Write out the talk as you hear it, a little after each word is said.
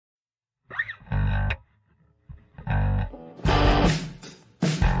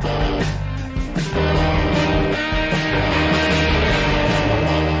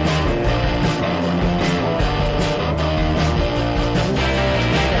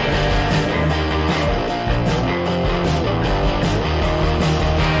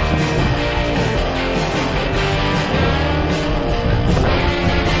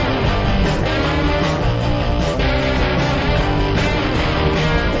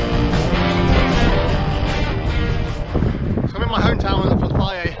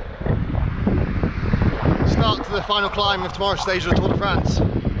final climb of tomorrow's stage of the Tour de France.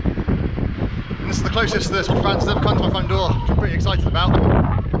 And this is the closest the Tour de France has ever come to my front door, which I'm pretty excited about.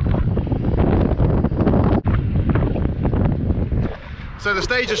 So the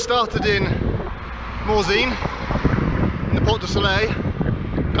stage has started in Morzine, in the Porte du Soleil,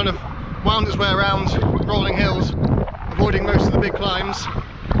 kind of wound its way around rolling hills, avoiding most of the big climbs,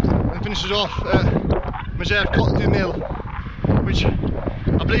 and finishes off at Megeve Cote, which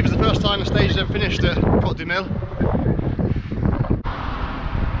I believe is the first time the stage has ever finished at Cote du Mille.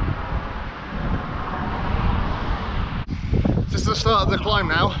 This is the start of the climb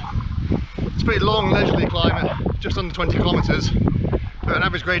now. It's a pretty long, leisurely climb at just under 20 kilometres, but an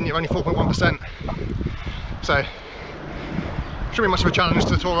average gradient of only 4.1%. So, shouldn't be much of a challenge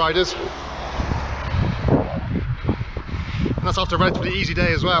to the tour riders. And that's after a relatively easy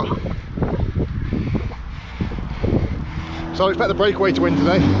day as well. So I expect the breakaway to win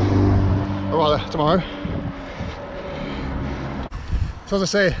today, or rather tomorrow. So as I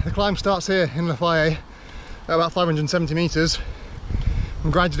say, the climb starts here in the Fayet at about 570 metres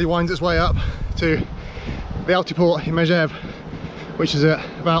and gradually winds its way up to the Altiport in Megeve, which is at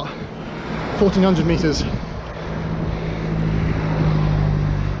about 1400 metres.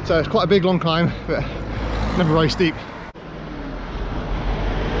 So it's quite a big long climb, but never very steep.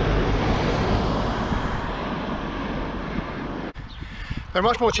 There are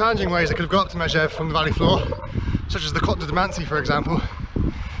much more challenging ways I could have got up to Megeve from the valley floor, such as the Côte de Demansy, for example.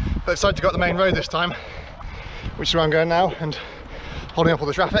 But I decided to go up the main road this time, which is where I'm going now, and holding up all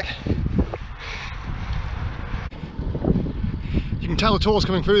the traffic. You can tell the tour's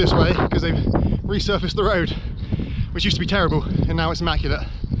coming through this way because they've resurfaced the road, which used to be terrible, and now it's immaculate.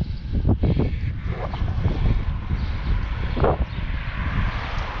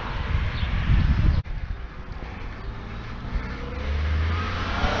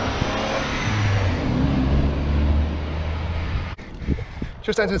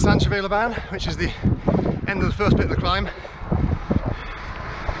 Just entered Saint-Gervais-les-Bains, which is the end of the first bit of the climb.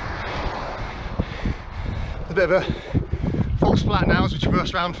 A bit of a false flat now as we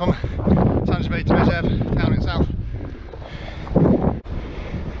traverse round from Saint-Gervais to Megeve, town itself.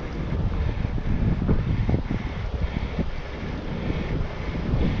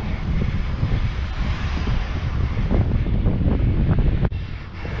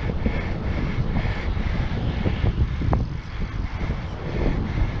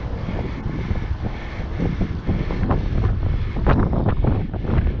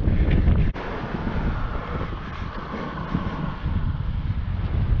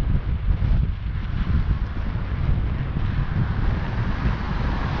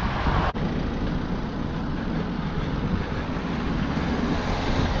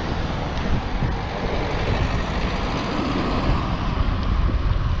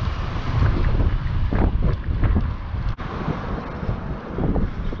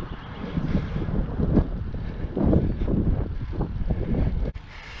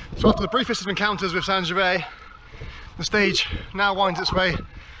 So after the briefest of encounters with Saint-Gervais, the stage now winds its way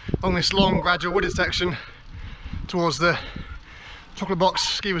along this long, gradual wooded section towards the chocolate box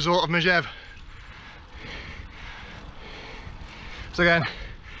ski resort of Megeve. So again,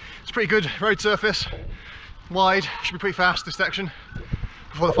 it's a pretty good road surface, wide, should be pretty fast this section,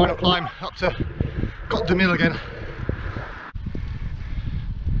 before the final climb up to Cote du Mille again.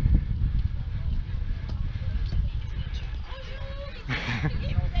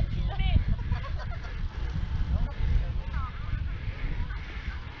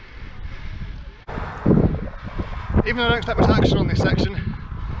 Even though I don't expect much action on this section,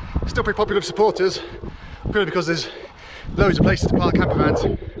 it's still pretty popular with supporters, purely because there's loads of places to park camper vans.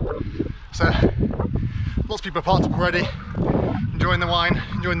 So lots of people are parked up already, enjoying the wine,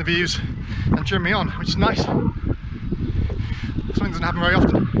 enjoying the views, and cheering me on, which is nice. Something doesn't happen very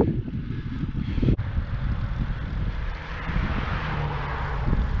often.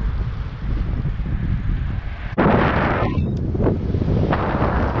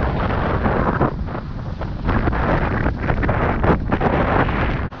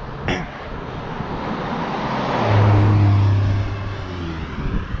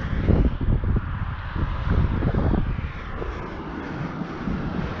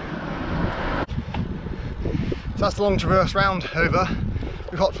 So that's the long traverse round over.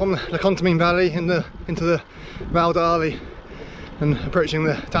 We've hopped from the Contamine Valley into the Val d'Arly and approaching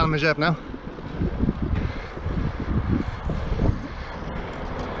the town of Megeve now.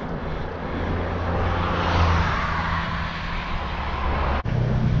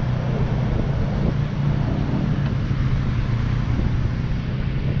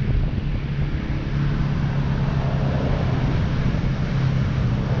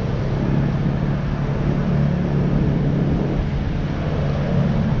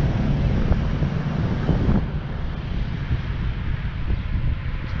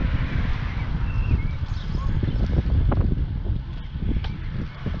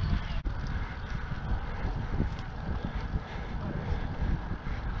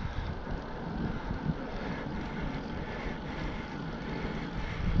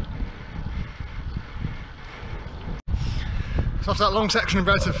 So after that long section of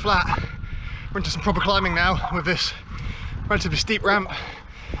relative flat, we're into some proper climbing now with this relatively steep ramp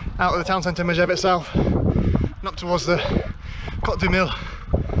out of the town centre Megeve itself and up towards the Cote du Mille. I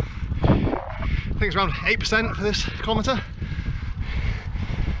think it's around 8% for this kilometre.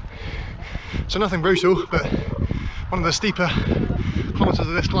 So nothing brutal, but one of the steeper kilometres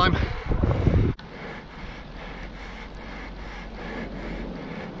of this climb.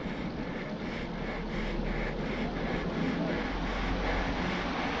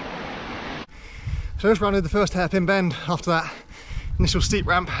 So I just rounded the first hairpin bend after that initial steep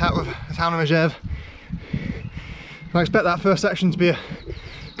ramp out of the town of Megeve. I expect that first section to be a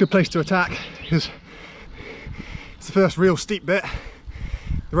good place to attack because it's the first real steep bit.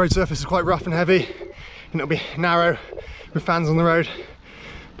 The road surface is quite rough and heavy and it'll be narrow with fans on the road,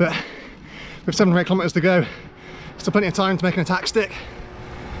 but with 7 or 8 kilometres to go, still plenty of time to make an attack stick.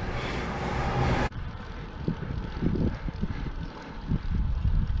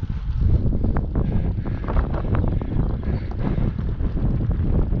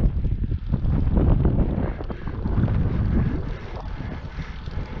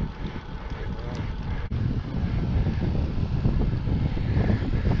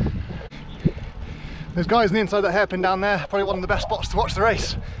 Those guys on the inside of that hairpin down there, probably one of the best spots to watch the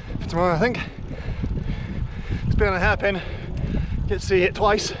race for tomorrow, I think. It's been on a hairpin, get to see it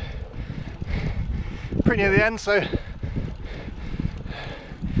twice, pretty near the end, so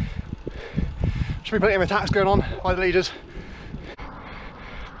should be plenty of attacks going on by the leaders.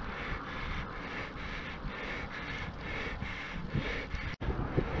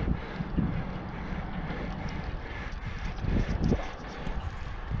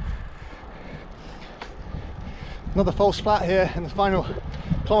 Another false flat here in the final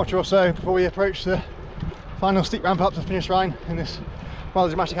kilometre or so before we approach the final steep ramp up to the finish line in this rather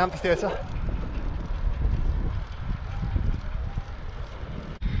dramatic amphitheatre.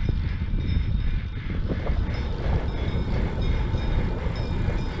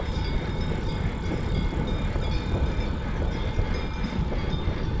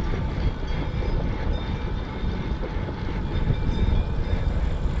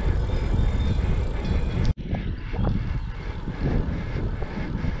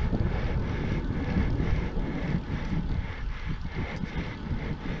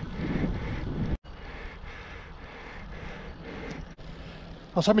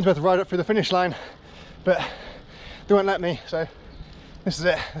 I was hoping to be able to ride up through the finish line, but they won't let me, so this is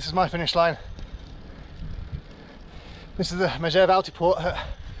it. This is my finish line. This is the Megeve Altiport at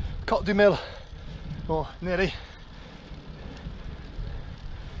Cote du Mille, or nearly.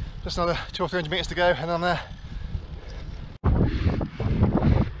 Just another 200 or 300 metres to go and I'm there.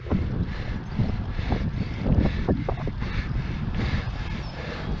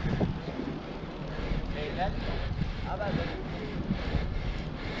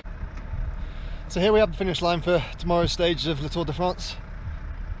 So here we have the finish line for tomorrow's stage of the Tour de France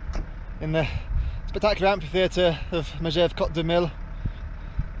in the spectacular amphitheatre of Megeve Cote du Mille.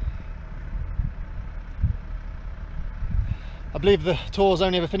 I believe the Tour's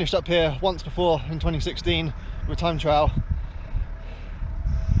only ever finished up here once before in 2016 with a time trial,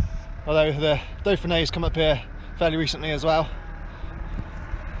 although the Dauphiné's come up here fairly recently as well.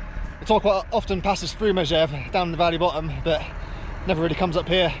 The Tour quite often passes through Megeve down the valley bottom, but never really comes up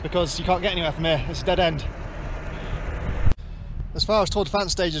here because you can't get anywhere from here. It's a dead end. As far as Tour de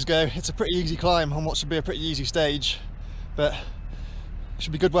France stages go, it's a pretty easy climb on what should be a pretty easy stage, but it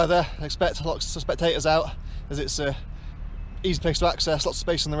should be good weather. I expect lots of spectators out as it's a easy place to access, lots of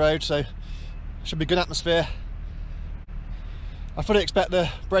space on the road, so should be good atmosphere. I fully expect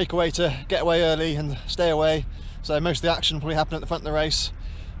the breakaway to get away early and stay away, so most of the action will probably happen at the front of the race.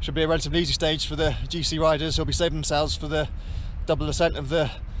 Should be a relatively easy stage for the GC riders who'll be saving themselves for the double ascent of the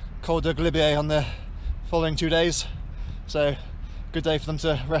Col de Glibier on the following 2 days. So good day for them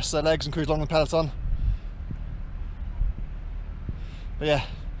to rest their legs and cruise along the peloton. But yeah,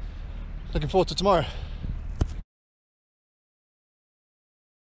 looking forward to tomorrow.